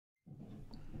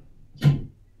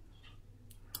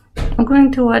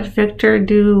going to watch Victor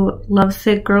do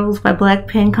Lovesick Girls by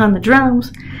BlackPink on the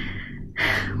drums,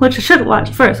 which I should have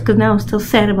watched first because now I'm still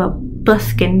sad about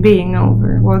busking being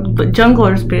over, or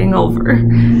junglers being over.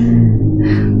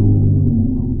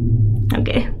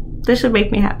 Okay, this should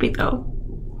make me happy though.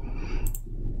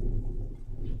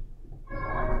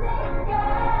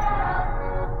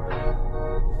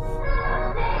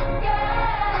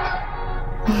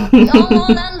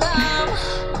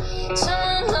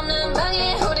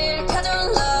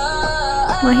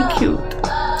 Why cute.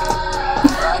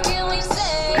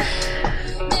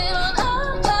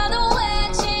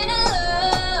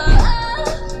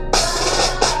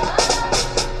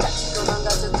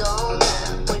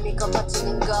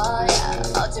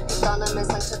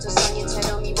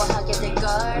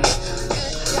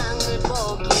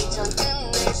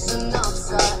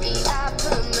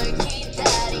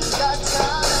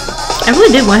 I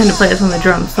really did want him to play this on the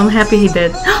drums, so I'm happy he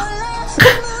did.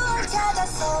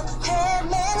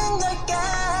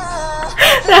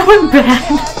 That went bad.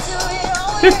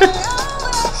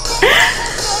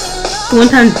 One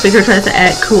time Victor tries to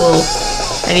act cool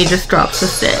and he just drops the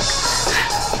stick.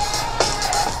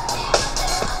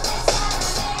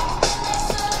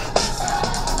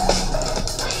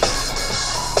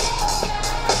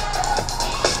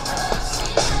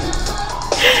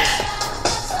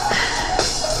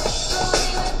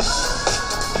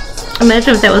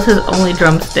 Imagine if that was his only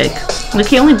drumstick. Like,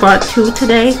 he only brought 2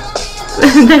 today.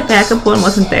 That backup one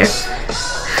wasn't there.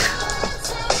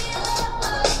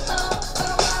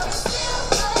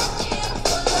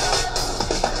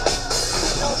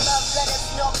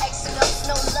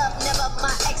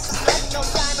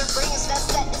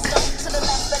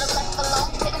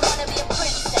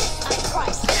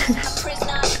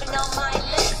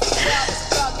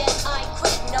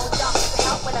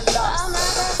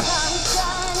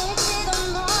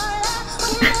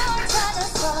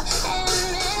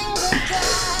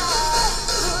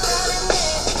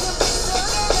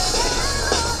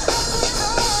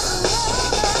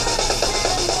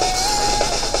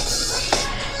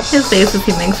 His faces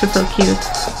he makes are so cute.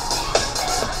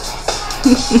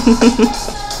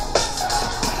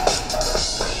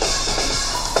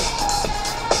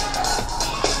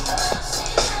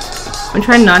 I'm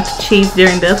trying not to cheese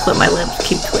during this, but my lips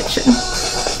keep twitching.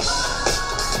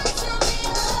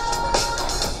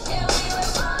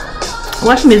 I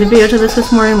watched a music video to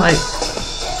this morning, like,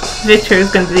 Victor is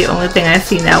gonna be the only thing I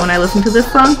see now when I listen to this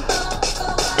song.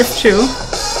 It's true.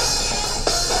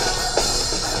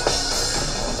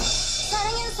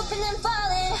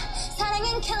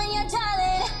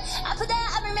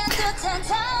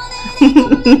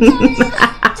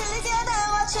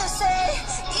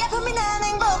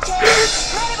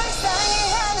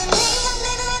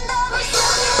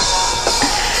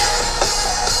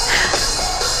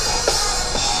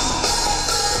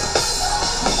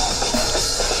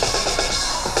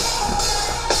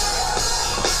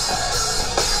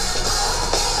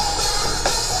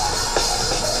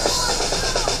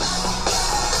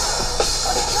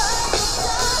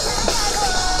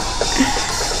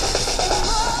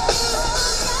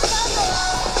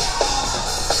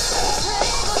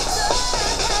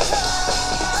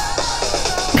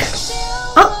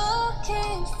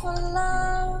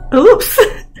 Oops.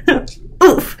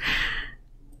 Oof.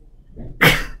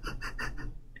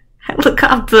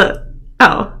 Helicopter.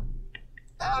 Oh.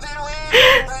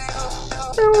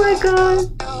 Oh my god.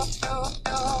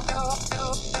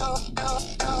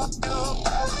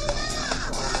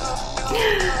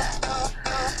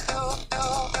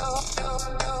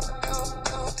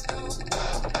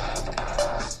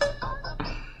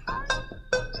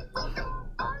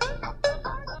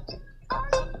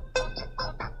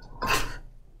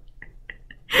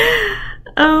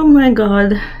 Oh my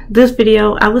god, this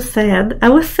video, I was sad. I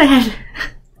was sad.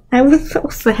 I was so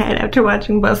sad after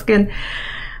watching Buskin'.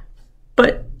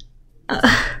 But,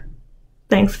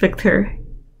 thanks Victor.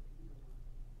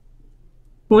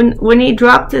 When he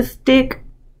dropped his stick,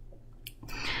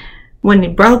 when he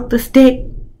broke the stick,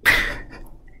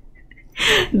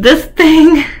 this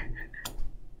thing,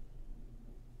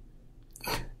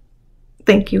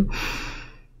 thank you.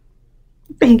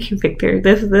 Thank you, Victor.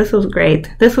 This was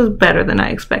great. This was better than I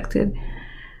expected.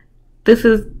 This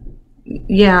is,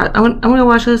 yeah, I'm gonna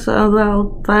watch this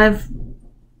about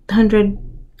 500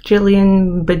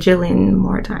 jillion bajillion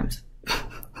more times.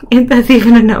 If that's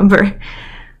even a number.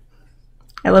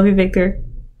 I love you, Victor.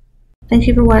 Thank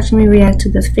you for watching me react to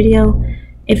this video.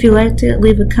 If you liked it,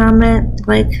 leave a comment,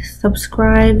 like,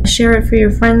 subscribe, share it for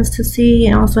your friends to see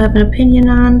and also have an opinion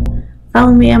on.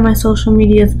 Follow me on my social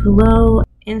medias below.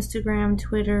 Instagram,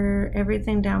 Twitter,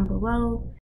 everything down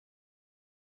below.